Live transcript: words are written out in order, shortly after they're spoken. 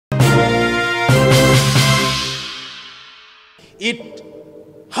it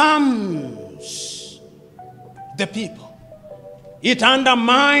harms the people. It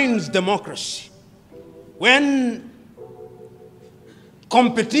undermines democracy. When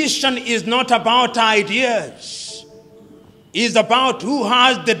competition is not about ideas, is about who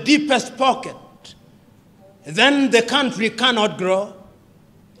has the deepest pocket, then the country cannot grow.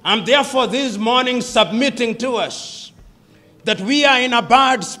 I'm therefore this morning submitting to us that we are in a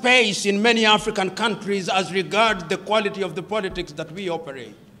bad space in many African countries as regards the quality of the politics that we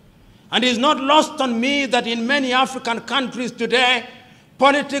operate. And it's not lost on me that in many African countries today,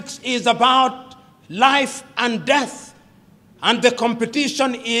 politics is about life and death. And the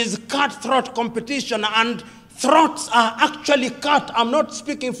competition is cutthroat competition, and throats are actually cut. I'm not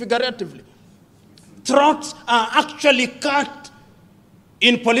speaking figuratively. Throats are actually cut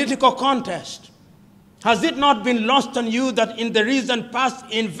in political contest. Has it not been lost on you that in the recent past,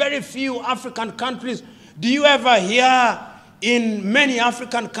 in very few African countries, do you ever hear in many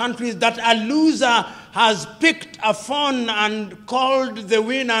African countries that a loser has picked a phone and called the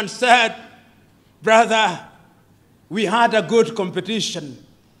winner and said, "Brother, we had a good competition.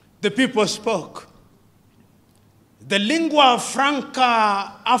 The people spoke." The lingua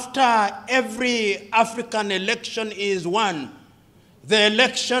franca after every African election is won. The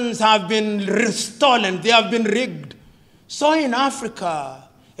elections have been stolen, they have been rigged. So in Africa,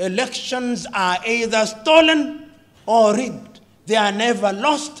 elections are either stolen or rigged. They are never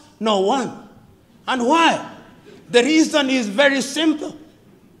lost nor won. And why? The reason is very simple.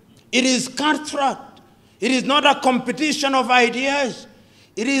 It is cutthroat. It is not a competition of ideas.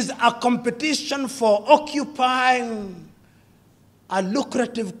 It is a competition for occupying a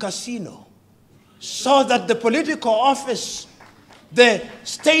lucrative casino so that the political office, the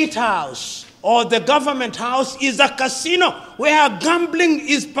state house, or the government house is a casino where gambling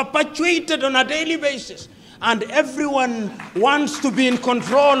is perpetuated on a daily basis. And everyone wants to be in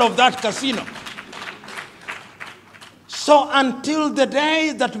control of that casino. So until the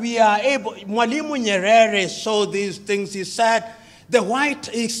day that we are able, Mwalimu Nyerere saw these things. He said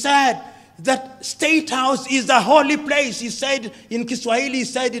that State House is a holy place. He said, in Kiswahili, he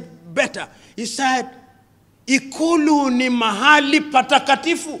said it better. He said, Ikulu ni mahali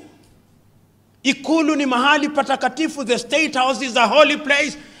patakatifu. Ikulu ni mahali patakatifu. The State House is a holy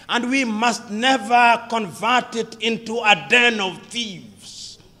place, and we must never convert it into a den of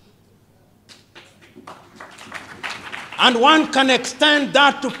thieves. And one can extend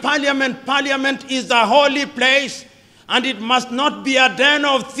that to Parliament. Parliament is a holy place, and it must not be a den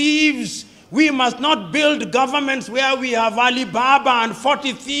of thieves. We must not build governments where we have Alibaba and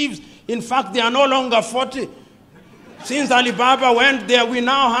 40 thieves. In fact, they are no longer 40. Since Alibaba went there, we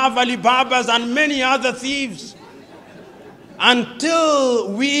now have Alibabas and many other thieves.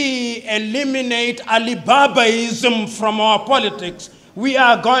 Until we eliminate Alibabaism from our politics, we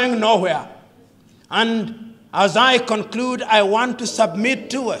are going nowhere. And as I conclude, I want to submit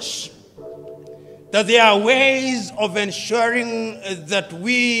to us that there are ways of ensuring that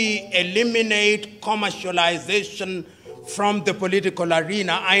we eliminate commercialization from the political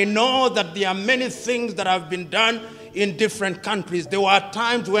arena. I know that there are many things that have been done in different countries. There were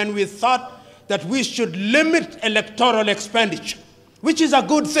times when we thought that we should limit electoral expenditure, which is a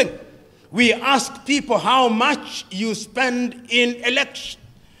good thing. We ask people how much you spend in election.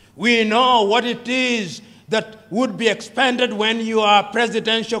 We know what it is that would be expended when you are a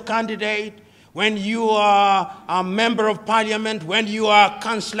presidential candidate, when you are a member of parliament, when you are a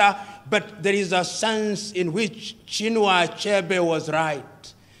councillor. But there is a sense in which Chinua Achebe was right.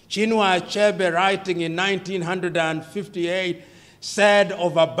 Chinua Achebe, writing in 1958, said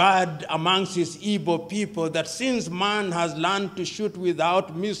of a bird amongst his Igbo people that since man has learned to shoot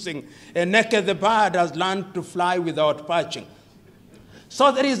without missing, a naked the bird has learned to fly without perching.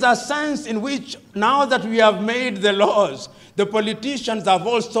 So there is a sense in which now that we have made the laws, the politicians have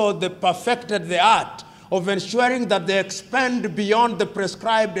also perfected the art of ensuring that they expend beyond the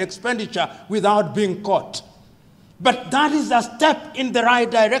prescribed expenditure without being caught. But that is a step in the right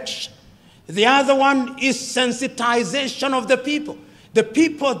direction. The other one is sensitization of the people. The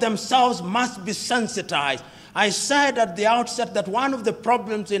people themselves must be sensitized. I said at the outset that one of the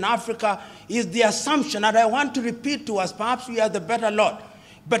problems in Africa is the assumption, and I want to repeat to us, perhaps we are the better lot,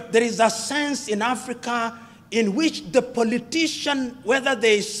 but there is a sense in Africa in which the politician, whether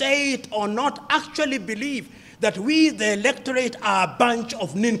they say it or not, actually believe that we, the electorate, are a bunch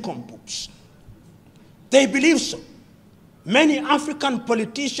of nincompoops. They believe so. Many African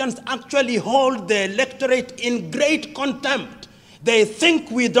politicians actually hold the electorate in great contempt. They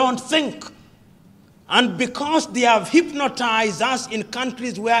think we don't think. And because they have hypnotized us in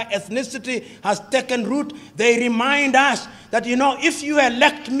countries where ethnicity has taken root, they remind us that, if you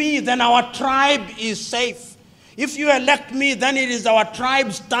elect me, then our tribe is safe. If you elect me, then it is our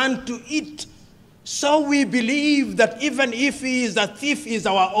tribe's turn to eat. So we believe that even if he is a thief, he is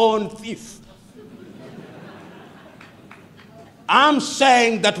our own thief. I'm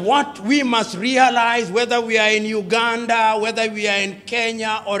saying that what we must realize, whether we are in Uganda, whether we are in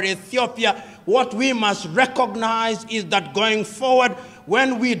Kenya or Ethiopia, what we must recognize is that going forward,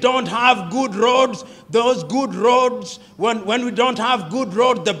 when we don't have good roads, those good roads, when we don't have good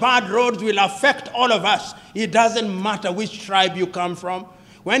roads, the bad roads will affect all of us. It doesn't matter which tribe you come from.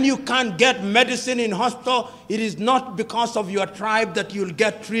 When you can't get medicine in hospital, it is not because of your tribe that you'll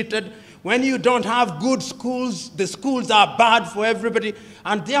get treated. When you don't have good schools, the schools are bad for everybody.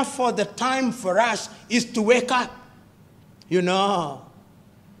 And therefore, the time for us is to wake up.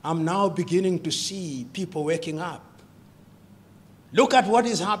 I'm now beginning to see people waking up. Look at what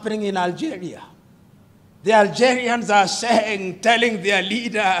is happening in Algeria. The Algerians are telling their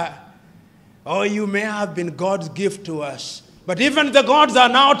leader, oh, you may have been God's gift to us, but even the gods are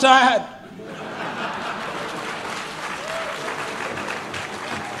now tired.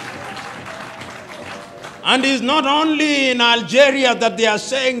 And it's not only in Algeria that they are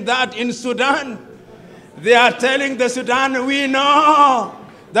saying that. In Sudan, they are telling the Sudan, we know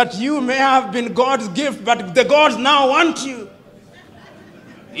that you may have been God's gift, but the gods now want you.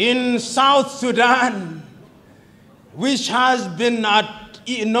 In South Sudan, which has been at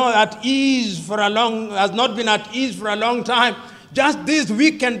ease for has not been at ease for a long time, just this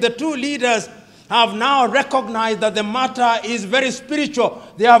weekend, the two leaders have now recognized that the matter is very spiritual.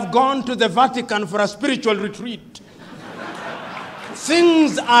 They have gone to the Vatican for a spiritual retreat.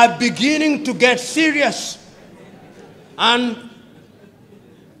 Things are beginning to get serious. And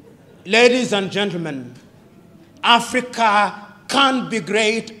ladies and gentlemen, Africa can be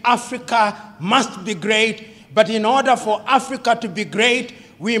great. Africa must be great. But in order for Africa to be great,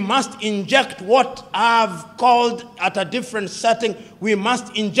 we must inject what I've called at a different setting, we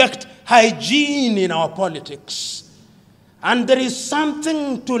must inject hygiene in our politics. And there is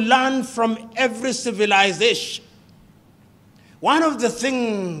something to learn from every civilization. One of the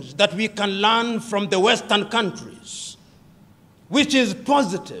things that we can learn from the Western countries, which is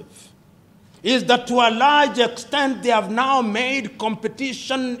positive, is that to a large extent they have now made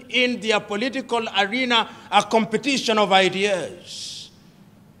competition in their political arena a competition of ideas.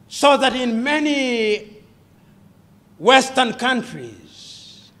 So that in many Western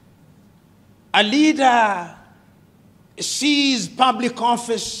countries, a leader sees public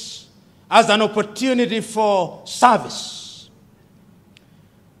office as an opportunity for service.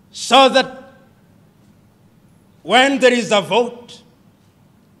 So that when there is a vote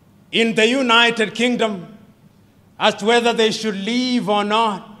in the United Kingdom as to whether they should leave or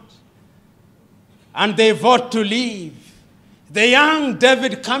not, and they vote to leave, the young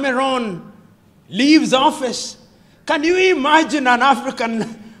David Cameron leaves office. Can you imagine an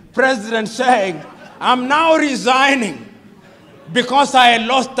African president saying, I'm now resigning because I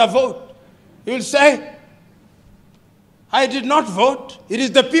lost a vote? He'll say, I did not vote. It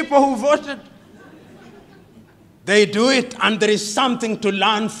is the people who voted. They do it, and there is something to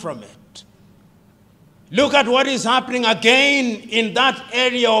learn from it. Look at what is happening again in that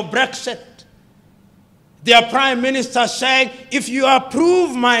area of Brexit. Their prime minister saying, if you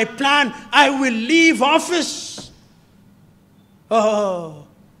approve my plan, I will leave office. Oh,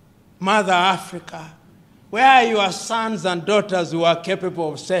 Mother Africa, where are your sons and daughters who are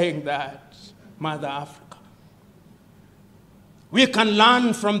capable of saying that, Mother Africa? We can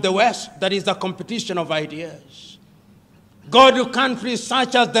learn from the West that is a competition of ideas. Go to countries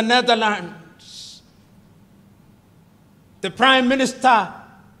such as the Netherlands. The prime minister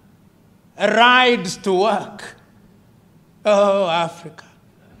rides to work. Oh, Africa.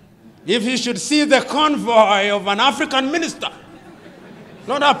 If you should see the convoy of an African minister,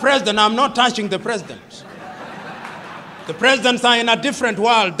 not a president, I'm not touching the presidents. The presidents are in a different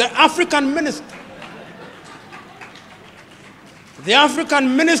world. The African minister. The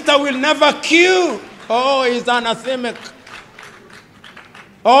African minister will never queue. Oh, he's anathemic.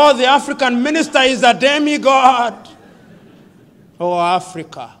 Oh, the African minister is a demigod. Oh,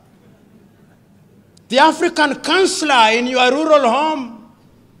 Africa. The African counselor in your rural home,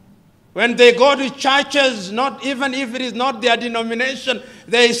 when they go to churches, not even if it is not their denomination,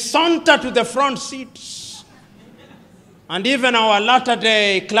 they saunter to the front seats. And even our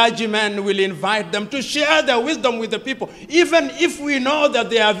latter-day clergymen will invite them to share their wisdom with the people, even if we know that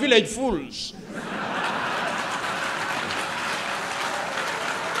they are village fools.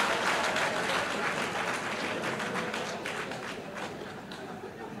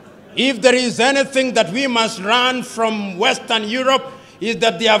 If there is anything that we must learn from Western Europe, is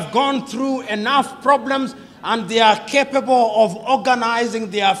that they have gone through enough problems and they are capable of organizing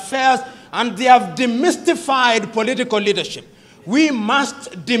their affairs, and they have demystified political leadership. We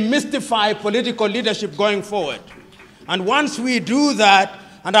must demystify political leadership going forward. And once we do that,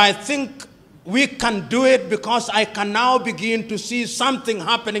 and I think we can do it because I can now begin to see something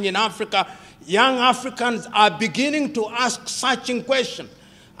happening in Africa. Young Africans are beginning to ask searching questions.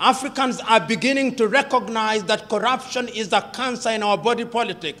 Africans are beginning to recognize that corruption is a cancer in our body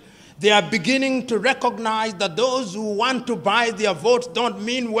politic. They are beginning to recognize that those who want to buy their votes don't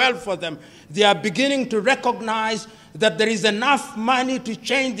mean well for them. They are beginning to recognize that there is enough money to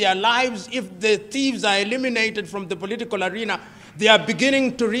change their lives if the thieves are eliminated from the political arena. They are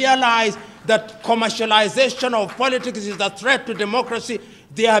beginning to realize that commercialization of politics is a threat to democracy.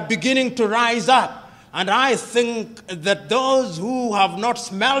 They are beginning to rise up. And I think that those who have not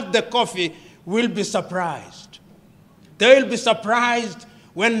smelled the coffee will be surprised. They will be surprised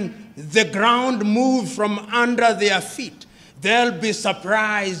when the ground moves from under their feet. They'll be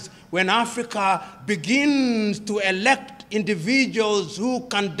surprised when Africa begins to elect individuals who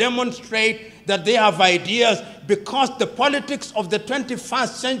can demonstrate that they have ideas, because the politics of the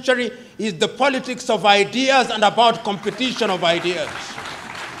 21st century is the politics of ideas and about competition of ideas.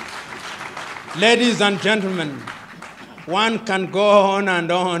 Ladies and gentlemen, one can go on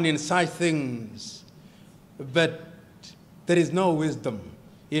and on in such things, but there is no wisdom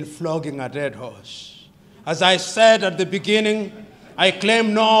in flogging a dead horse. As I said at the beginning, I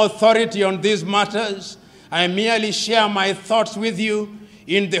claim no authority on these matters. I merely share my thoughts with you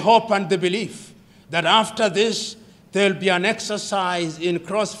in the hope and the belief that after this, there will be an exercise in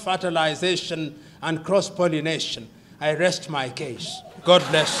cross-fertilization and cross-pollination. I rest my case. God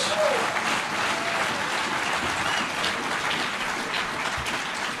bless.